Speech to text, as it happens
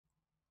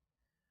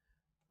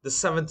The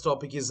seventh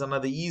topic is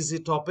another easy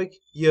topic.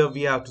 Here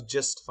we have to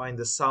just find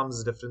the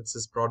sums,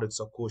 differences, products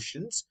or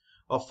quotients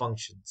of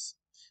functions.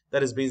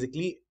 That is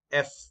basically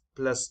f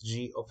plus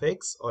g of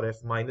x or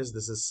f minus.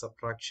 This is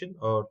subtraction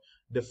or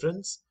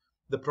difference.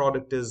 The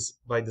product is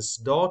by this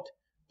dot,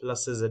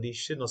 plus is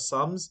addition or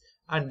sums,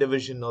 and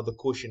division or the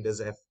quotient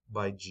is f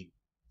by g.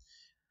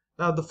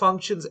 Now the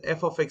functions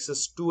f of x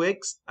is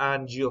 2x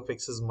and g of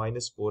x is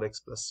minus 4x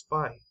plus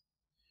 5.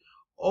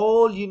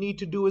 All you need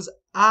to do is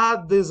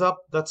add this up.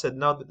 That's it.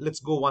 Now let's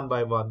go one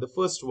by one. The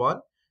first one,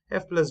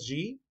 f plus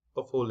g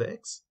of whole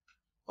x.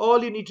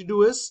 All you need to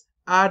do is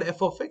add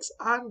f of x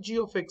and g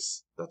of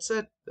x. That's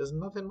it. There's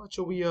nothing much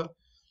over here.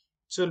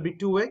 So it'll be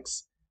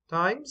 2x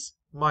times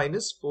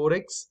minus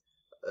 4x.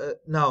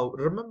 Now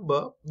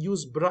remember,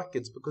 use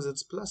brackets because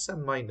it's plus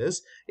and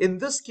minus. In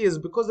this case,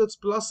 because it's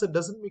plus, it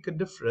doesn't make a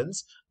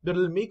difference, but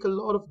it'll make a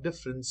lot of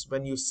difference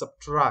when you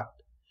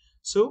subtract.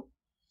 So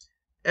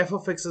f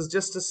of x is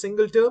just a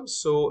single term,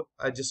 so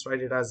I just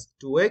write it as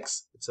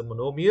 2x. It's a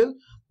monomial,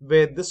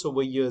 where this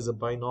over here is a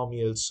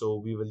binomial,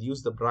 so we will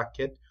use the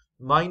bracket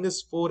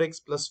minus 4x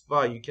plus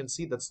 5. You can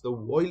see that's the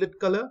violet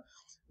color,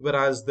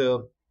 whereas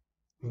the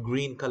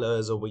green color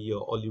is over here,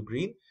 olive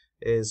green,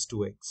 is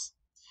 2x.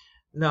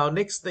 Now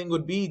next thing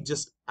would be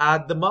just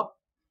add them up.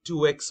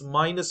 2x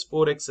minus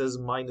 4x is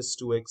minus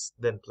 2x,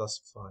 then plus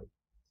 5.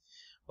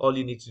 All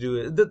you need to do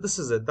is, this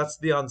is it, that's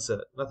the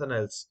answer, nothing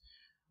else.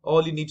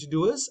 All you need to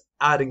do is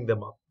adding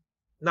them up.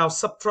 Now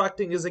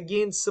subtracting is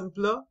again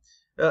simpler.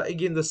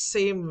 Again the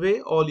same way,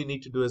 all you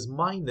need to do is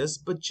minus,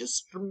 but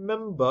just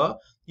remember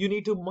you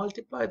need to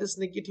multiply this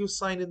negative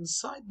sign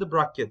inside the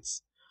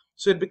brackets.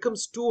 So it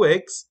becomes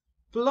 2x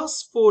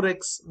plus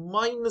 4x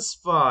minus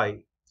 5.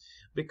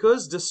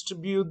 Because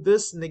distribute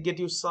this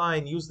negative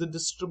sign, use the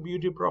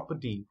distributive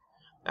property.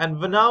 And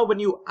now when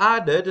you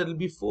add it, it'll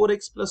be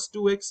 4x plus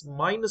 2x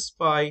minus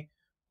 5.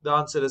 The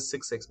answer is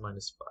 6x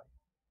minus 5.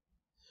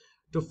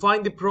 To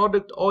find the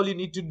product, all you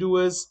need to do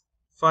is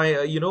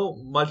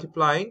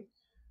multiplying.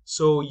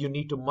 So you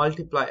need to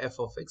multiply f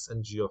of x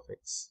and g of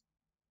x.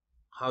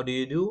 How do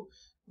you do?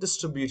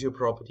 Distributive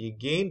property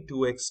again.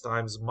 2x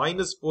times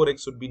minus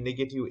 4x would be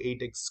negative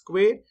 8x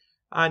squared,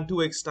 and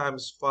 2x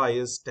times 5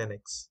 is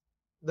 10x.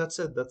 That's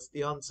it. That's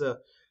the answer.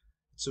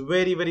 It's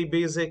very, very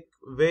basic,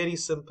 very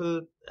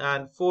simple.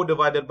 And 4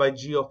 divided by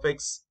g of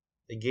x,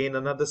 again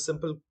another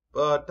simple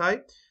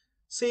type.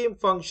 Same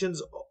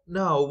functions.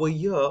 Now over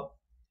here,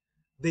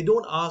 they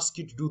don't ask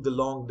you to do the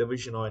long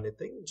division or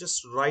anything.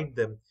 Just write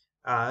them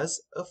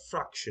as a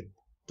fraction.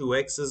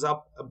 2x is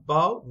up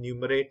above,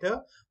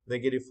 numerator,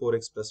 negative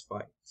 4x plus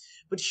 5.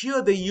 But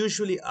here they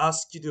usually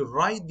ask you to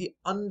write the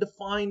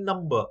undefined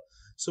number.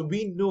 So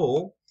we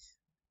know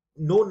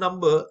no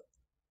number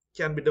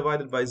can be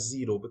divided by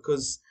 0,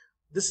 because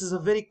this is a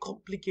very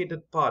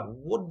complicated part.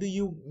 What do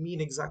you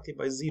mean exactly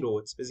by 0?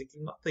 It's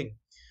basically nothing.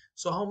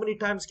 So how many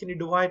times can you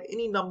divide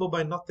any number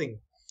by nothing?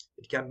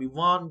 It can be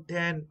 1,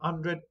 10,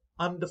 100,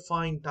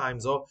 undefined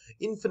times or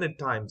infinite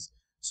times.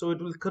 So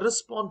it will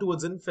correspond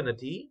towards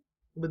infinity,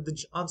 but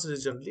the answer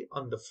is generally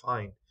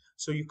undefined.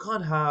 So you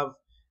can't have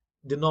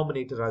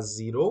denominator as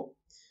 0.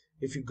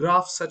 If you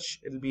graph such,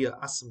 it'll be an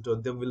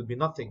asymptote. There will be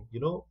nothing.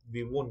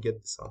 We won't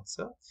get this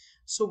answer.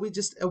 So we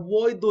just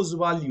avoid those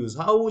values.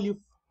 How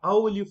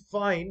will you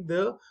find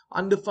the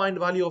undefined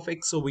value of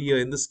x over here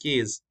in this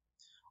case?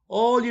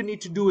 All you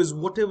need to do is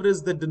whatever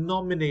is the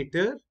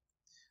denominator,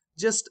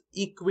 just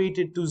equate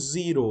it to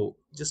 0.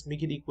 Just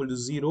make it equal to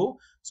 0.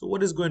 So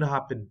what is going to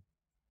happen?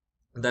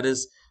 That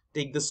is,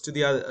 take this to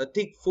the other,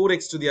 take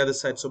 4x to the other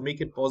side. So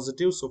make it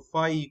positive. So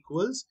 5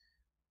 equals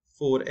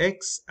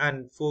 4x,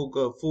 and 4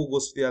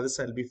 goes to the other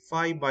side. It'll be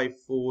 5 by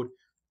 4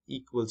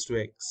 equals to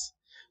x.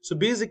 So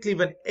basically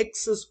when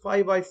x is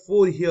 5 by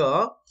 4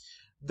 here,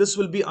 this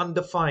will be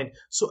undefined.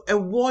 So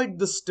avoid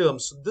this term.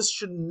 So this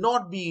should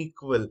not be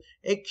equal.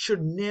 X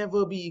should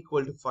never be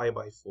equal to 5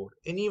 by 4.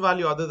 Any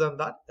value other than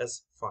that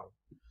is 5.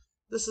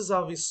 This is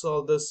how we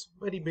solve this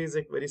very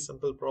basic, very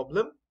simple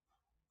problem.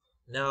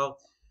 Now,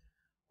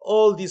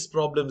 all these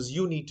problems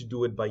you need to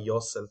do it by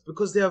yourself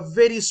because they are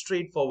very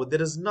straightforward.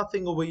 There is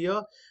nothing over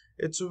here.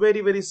 It's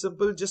very, very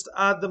simple. Just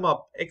add them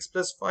up. X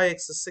plus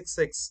 5x is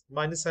 6x.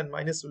 Minus and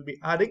minus will be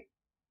adding.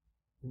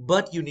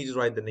 But you need to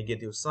write the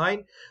negative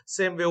sign.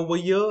 Same way over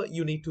here,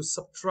 you need to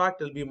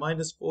subtract. It'll be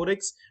minus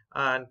 4x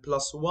and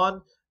plus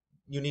 1.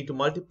 You need to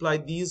multiply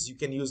these. You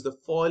can use the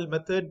FOIL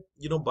method,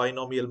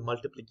 binomial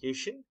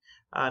multiplication.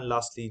 And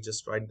lastly,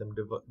 just write them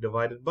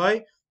divided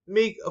by.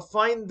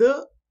 Find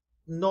the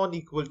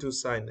non-equal to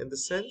sign. In the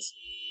sense,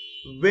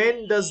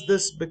 when does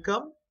this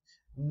become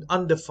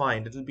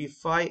undefined? It will be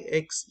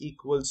 5x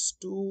equals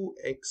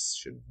 2x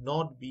should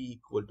not be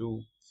equal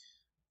to.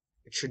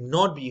 It should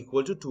not be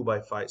equal to 2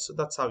 by 5. So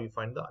that's how you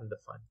find the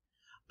undefined.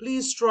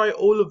 Please try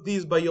all of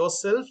these by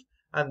yourself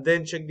and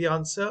then check the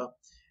answer.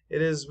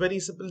 It is very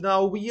simple.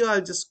 Now over here,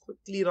 I'll just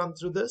quickly run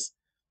through this.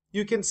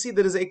 You can see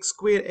there is x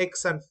squared,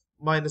 x and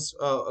minus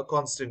a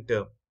constant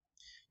term.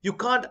 You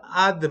can't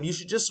add them. You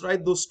should just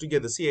write those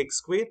together. See, x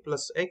squared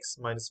plus x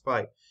minus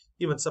 5.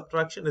 Even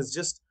subtraction is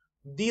just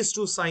these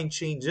two sign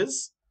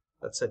changes.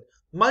 That's it.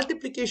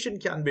 Multiplication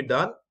can be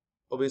done.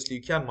 Obviously,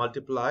 you can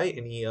multiply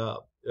any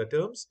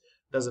terms.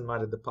 Doesn't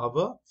matter the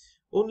power.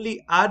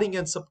 Only adding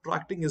and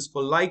subtracting is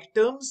for like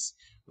terms,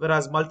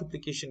 whereas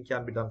multiplication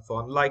can be done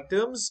for unlike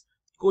terms.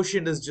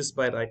 Quotient is just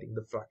by writing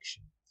the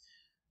fraction.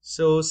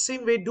 So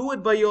same way, do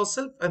it by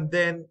yourself and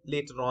then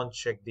later on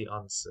check the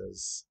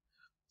answers.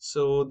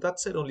 So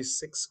that's it. Only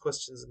 6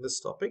 questions in this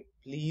topic.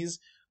 Please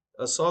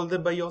solve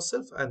them by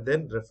yourself and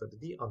then refer to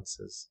the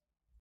answers.